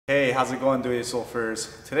Hey, how's it going,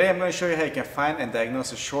 do-it-yourselfers? Today I'm going to show you how you can find and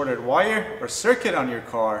diagnose a shorted wire or circuit on your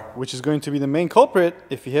car, which is going to be the main culprit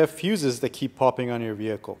if you have fuses that keep popping on your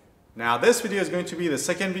vehicle. Now this video is going to be the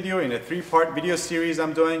second video in a three-part video series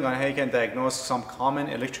I'm doing on how you can diagnose some common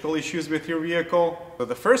electrical issues with your vehicle. So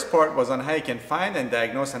the first part was on how you can find and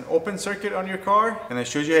diagnose an open circuit on your car, and I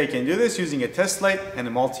showed you how you can do this using a test light and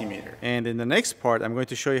a multimeter. And in the next part I'm going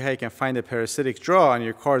to show you how you can find a parasitic draw on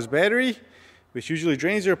your car's battery, which usually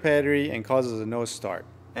drains your battery and causes a no start.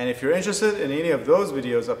 And if you're interested in any of those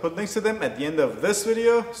videos, I'll put links to them at the end of this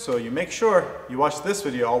video, so you make sure you watch this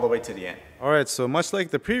video all the way to the end. Alright, so much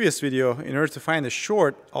like the previous video, in order to find a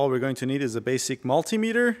short, all we're going to need is a basic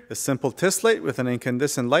multimeter, a simple test light with an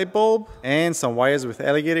incandescent light bulb, and some wires with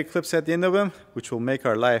alligator clips at the end of them, which will make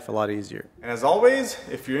our life a lot easier. And as always,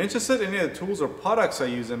 if you're interested in any of the tools or products I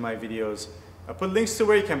use in my videos, I'll put links to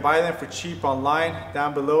where you can buy them for cheap online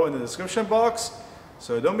down below in the description box,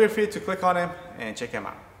 so don't be afraid to click on them and check them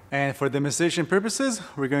out. And for demonstration purposes,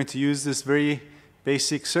 we're going to use this very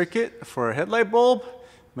basic circuit for our headlight bulb,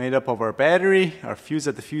 made up of our battery, our fuse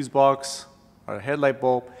at the fuse box, our headlight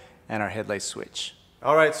bulb, and our headlight switch.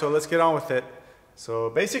 Alright, so let's get on with it.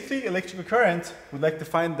 So basically, electrical current, we'd like to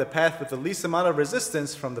find the path with the least amount of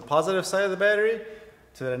resistance from the positive side of the battery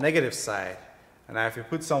to the negative side. And now if you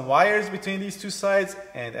put some wires between these two sides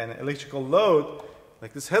and an electrical load,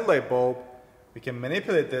 like this headlight bulb, we can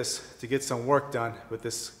manipulate this to get some work done with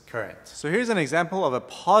this current. So here's an example of a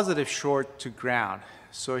positive short to ground.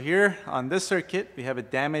 So here on this circuit, we have a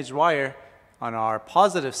damaged wire on our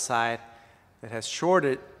positive side that has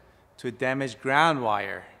shorted to a damaged ground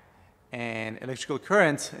wire. And electrical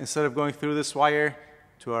current, instead of going through this wire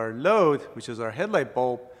to our load, which is our headlight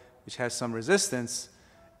bulb, which has some resistance,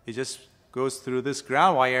 it just goes through this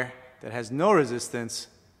ground wire that has no resistance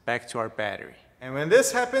back to our battery. And when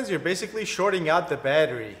this happens, you're basically shorting out the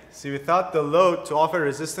battery. See, without the load to offer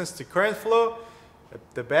resistance to current flow,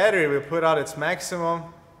 the battery will put out its maximum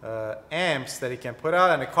amps that it can put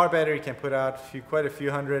out, and a car battery can put out quite a few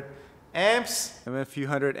hundred amps. And when a few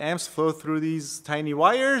hundred amps flow through these tiny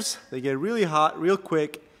wires, they get really hot real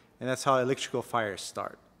quick, and that's how electrical fires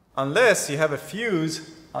start. Unless you have a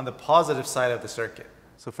fuse on the positive side of the circuit.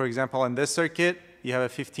 So for example, in this circuit, you have a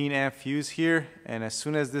 15 amp fuse here, and as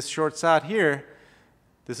soon as this shorts out here,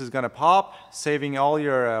 this is going to pop, saving all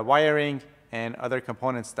your wiring and other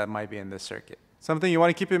components that might be in this circuit. Something you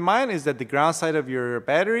want to keep in mind is that the ground side of your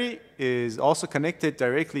battery is also connected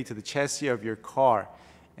directly to the chassis of your car.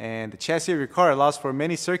 And the chassis of your car allows for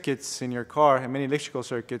many circuits in your car and many electrical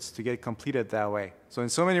circuits to get completed that way. So in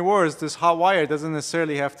so many words, this hot wire doesn't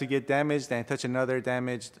necessarily have to get damaged and touch another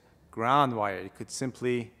damaged ground wire. It could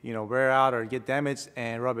simply, wear out or get damaged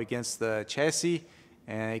and rub against the chassis,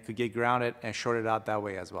 and it could get grounded and shorted out that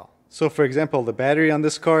way as well. So for example, the battery on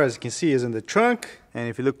this car, as you can see, is in the trunk, and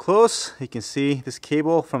if you look close, you can see this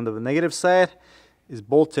cable from the negative side is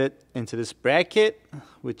bolted into this bracket,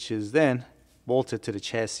 which is then bolted to the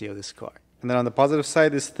chassis of this car. And then on the positive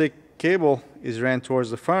side, this thick cable is ran towards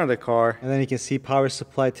the front of the car, and then you can see power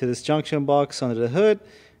supply to this junction box under the hood.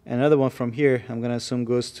 And another one from here, I'm going to assume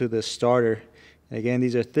goes to the starter. And again,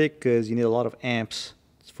 these are thick because you need a lot of amps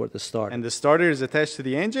for the starter. And the starter is attached to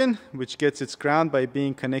the engine, which gets its ground by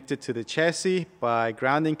being connected to the chassis by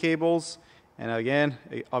grounding cables. And again,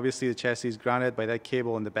 obviously the chassis is grounded by that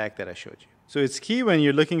cable in the back that I showed you. So it's key when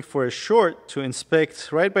you're looking for a short to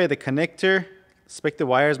inspect right by the connector, inspect the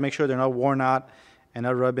wires, make sure they're not worn out and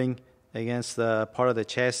not rubbing against the part of the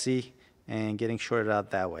chassis and getting shorted out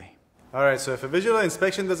that way. Alright, so if a visual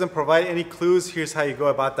inspection doesn't provide any clues, here's how you go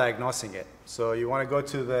about diagnosing it. So you want to go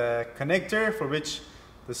to the connector for which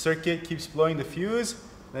the circuit keeps blowing the fuse.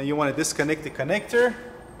 Then you want to disconnect the connector.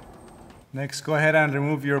 Next, go ahead and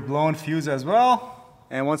remove your blown fuse as well.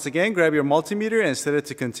 And once again, grab your multimeter and set it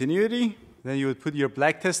to continuity. Then you would put your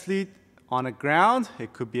black test lead on a ground.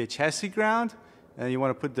 It could be a chassis ground. And you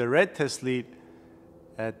want to put the red test lead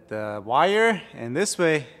at the wire. And this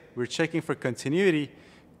way, we're checking for continuity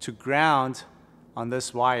to ground on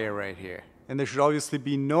this wire right here. And there should obviously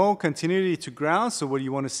be no continuity to ground, so what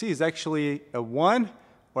you want to see is actually a 1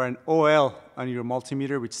 or an OL on your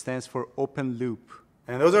multimeter, which stands for open loop.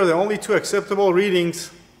 And those are the only two acceptable readings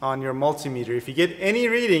on your multimeter. If you get any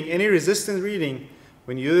reading, any resistance reading,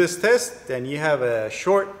 when you do this test, then you have a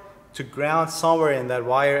short to ground somewhere in that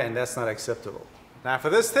wire, and that's not acceptable. Now for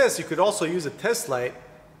this test, you could also use a test light.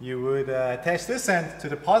 You would attach this end to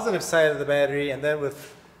the positive side of the battery, and then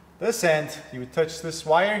with this end, you would touch this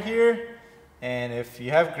wire here, and if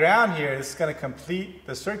you have ground here, this is going to complete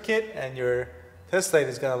the circuit and your test light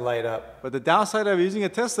is going to light up. But the downside of using a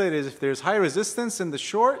test light is if there's high resistance in the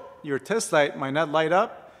short, your test light might not light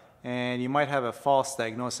up and you might have a false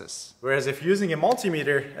diagnosis. Whereas if you're using a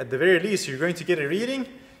multimeter, at the very least, you're going to get a reading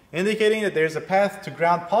indicating that there's a path to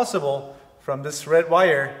ground possible from this red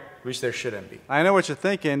wire, which there shouldn't be. I know what you're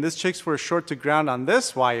thinking. This checks for a short to ground on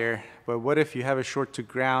this wire, but what if you have a short to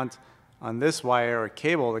ground on this wire or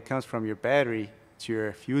cable that comes from your battery to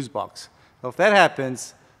your fuse box? Well, if that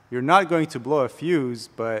happens, you're not going to blow a fuse,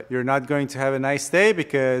 but you're not going to have a nice day,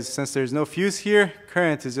 because since there's no fuse here,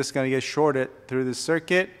 current is just going to get shorted through the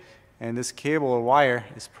circuit, and this cable or wire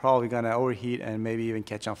is probably going to overheat and maybe even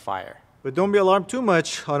catch on fire. But don't be alarmed too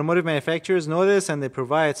much. Automotive manufacturers know this, and they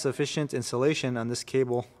provide sufficient insulation on this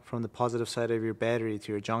cable from the positive side of your battery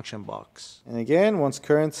to your junction box. And again, once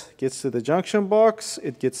current gets to the junction box,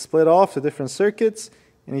 it gets split off to different circuits,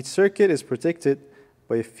 and each circuit is protected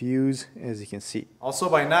by a fuse, as you can see. Also,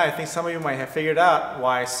 by now, I think some of you might have figured out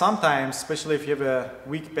why sometimes, especially if you have a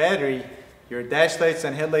weak battery, your dash lights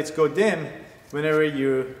and headlights go dim whenever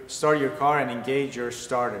you start your car and engage your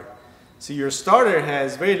starter. See, your starter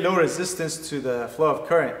has very low resistance to the flow of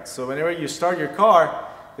current. So whenever you start your car,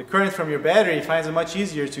 the current from your battery finds it much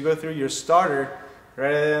easier to go through your starter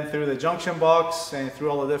rather than through the junction box and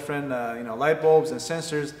through all the different light bulbs and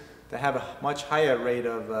sensors that have a much higher rate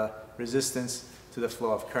of resistance to the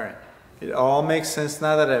flow of current. It all makes sense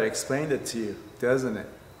now that I've explained it to you, doesn't it?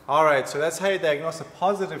 Alright, so that's how you diagnose a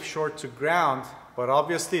positive short to ground, but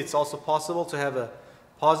obviously it's also possible to have a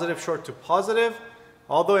positive short to positive,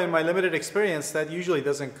 although in my limited experience that usually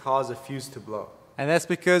doesn't cause a fuse to blow. And that's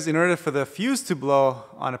because in order for the fuse to blow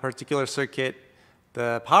on a particular circuit,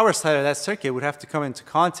 the power side of that circuit would have to come into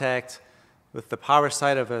contact with the power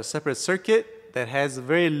side of a separate circuit that has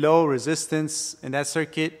very low resistance in that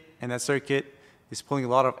circuit, and that circuit is pulling a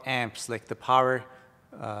lot of amps, like the power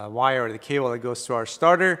wire or the cable that goes to our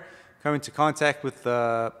starter, come into contact with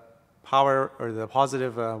the power or the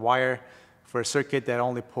positive wire for a circuit that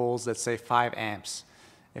only pulls, let's say, 5 amps.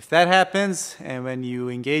 If that happens, and when you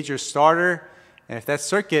engage your starter, and if that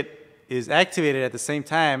circuit is activated at the same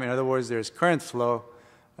time, in other words, there's current flow,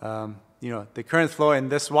 the current flow in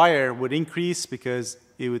this wire would increase because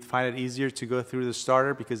it would find it easier to go through the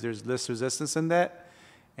starter because there's less resistance in that.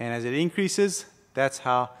 And as it increases, that's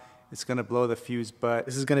how it's going to blow the fuse. But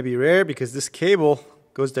this is going to be rare because this cable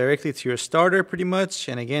goes directly to your starter pretty much,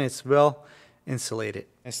 and again, it's well insulated.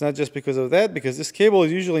 It's not just because of that, because this cable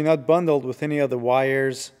is usually not bundled with any other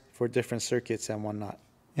wires for different circuits and whatnot.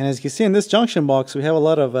 And as you can see in this junction box, we have a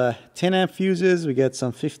lot of 10 amp fuses. We get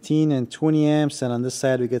some 15 and 20 amps, and on this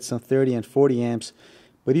side we get some 30 and 40 amps.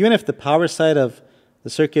 But even if the power side of the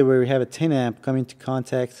circuit where we have a 10 amp come into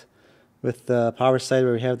contact with the power side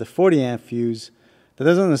where we have the 40 amp fuse, that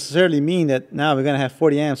doesn't necessarily mean that now we're going to have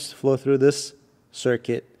 40 amps flow through this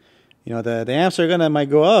circuit. The amps might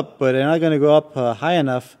go up, but they're not going to go up high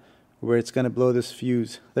enough where it's going to blow this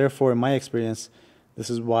fuse. Therefore, in my experience, this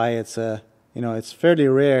is why it's it's fairly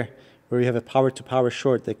rare where we have a power-to-power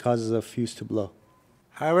short that causes a fuse to blow.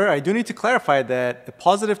 However, I do need to clarify that a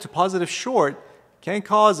positive-to-positive short can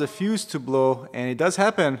cause a fuse to blow, and it does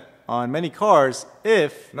happen on many cars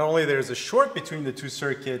if not only there's a short between the two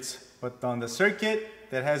circuits, but on the circuit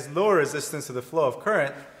that has lower resistance to the flow of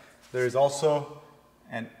current, there is also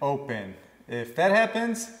an open. If that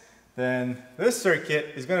happens, then this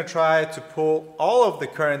circuit is going to try to pull all of the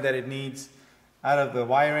current that it needs out of the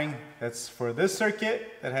wiring that's for this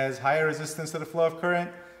circuit that has higher resistance to the flow of current.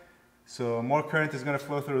 So more current is going to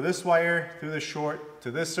flow through this wire, through the short,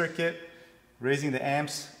 to this circuit, raising the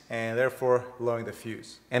amps and therefore blowing the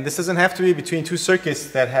fuse. And this doesn't have to be between two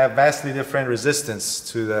circuits that have vastly different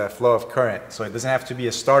resistance to the flow of current. So it doesn't have to be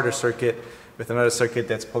a starter circuit with another circuit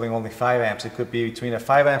that's pulling only 5 amps. It could be between a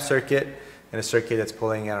 5 amp circuit and a circuit that's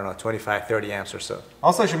pulling, 25, 30 amps or so.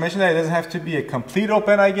 Also, I should mention that it doesn't have to be a complete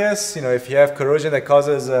open, I guess. If you have corrosion that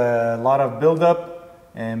causes a lot of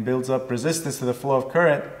buildup and builds up resistance to the flow of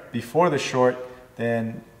current before the short,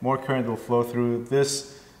 then more current will flow through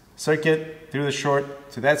this circuit, through the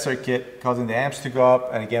short, to that circuit, causing the amps to go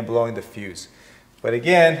up and again blowing the fuse. But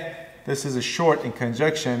again, this is a short in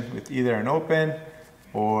conjunction with either an open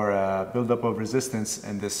or a buildup of resistance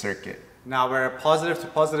in this circuit. Now, where a positive to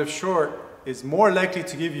positive short is more likely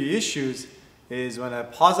to give you issues is when a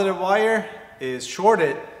positive wire is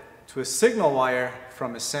shorted to a signal wire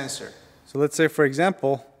from a sensor. So let's say, for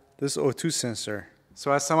example, this O2 sensor.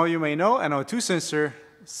 So as some of you may know, an O2 sensor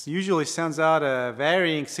usually sends out a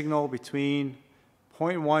varying signal between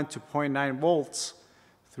 0.1 to 0.9 volts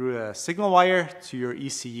through a signal wire to your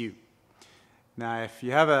ECU. Now, if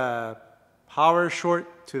you have a power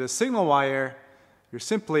short to the signal wire, you're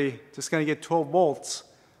simply just going to get 12 volts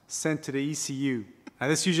sent to the ECU. Now,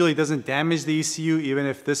 this usually doesn't damage the ECU even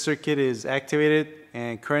if this circuit is activated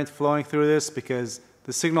and current flowing through this because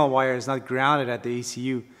the signal wire is not grounded at the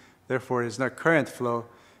ECU. Therefore, there's not current flow,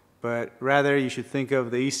 but rather you should think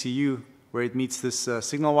of the ECU where it meets this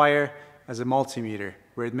signal wire as a multimeter,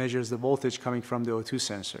 where it measures the voltage coming from the O2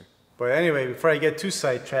 sensor. But anyway, before I get too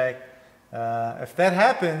sidetracked, if that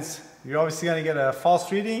happens, you're obviously going to get a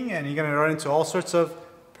false reading and you're going to run into all sorts of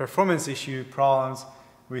performance issue problems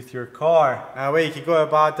with your car. Now, the way you can go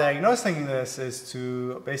about diagnosing this is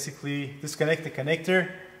to basically disconnect the connector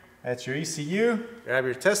at your ECU, grab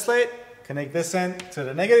your test light, connect this end to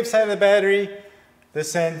the negative side of the battery,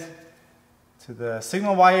 this end to the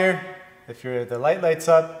signal wire. If the light lights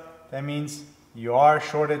up, that means you are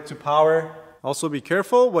shorted to power. Also be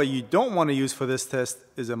careful, what you don't want to use for this test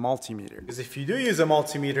is a multimeter. Because if you do use a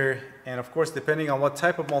multimeter, and of course depending on what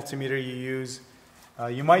type of multimeter you use,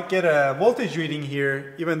 you might get a voltage reading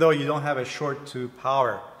here even though you don't have a short to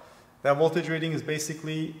power. That voltage reading is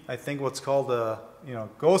basically, I think, what's called a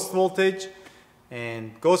ghost voltage.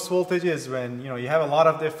 And ghost voltage is when you have a lot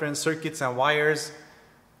of different circuits and wires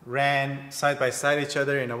ran side by side each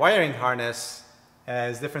other in a wiring harness.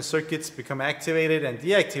 As different circuits become activated and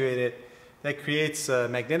deactivated, that creates a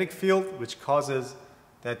magnetic field which causes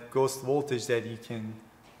that ghost voltage that you can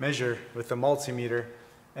measure with a multimeter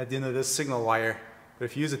at the end of this signal wire. But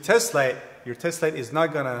if you use a test light, your test light is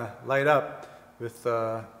not going to light up with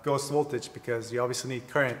ghost voltage because you obviously need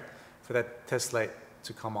current for that test light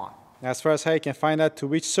to come on. As far as how you can find out to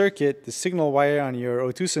which circuit the signal wire on your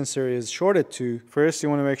O2 sensor is shorted to, first you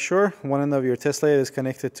want to make sure one end of your test light is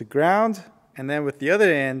connected to ground, and then with the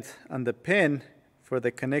other end on the pin for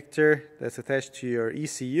the connector that's attached to your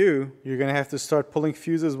ECU, you're going to have to start pulling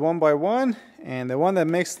fuses one by one, and the one that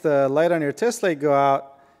makes the light on your test light go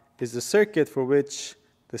out is the circuit for which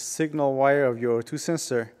the signal wire of your O2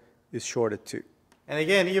 sensor is shorted to. And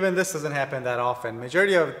again, even this doesn't happen that often.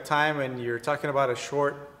 Majority of the time when you're talking about a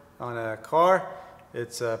short on a car,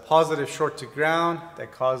 it's a positive short to ground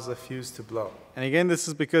that causes a fuse to blow. And again, this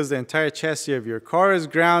is because the entire chassis of your car is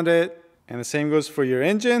grounded, and the same goes for your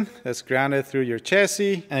engine that's grounded through your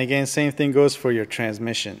chassis, and again, same thing goes for your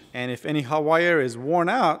transmission. And if any hot wire is worn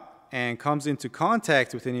out and comes into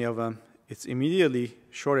contact with any of them, it's immediately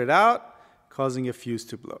shorted out, causing a fuse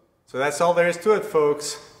to blow. So that's all there is to it,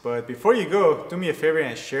 folks. But before you go, do me a favor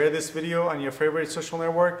and share this video on your favorite social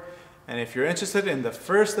network. And if you're interested in the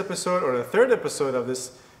first episode or the third episode of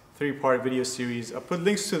this 3-part video series, I'll put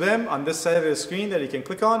links to them on this side of the screen that you can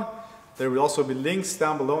click on. There will also be links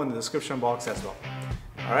down below in the description box as well.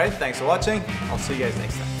 Alright, thanks for watching. I'll see you guys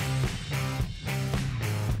next time.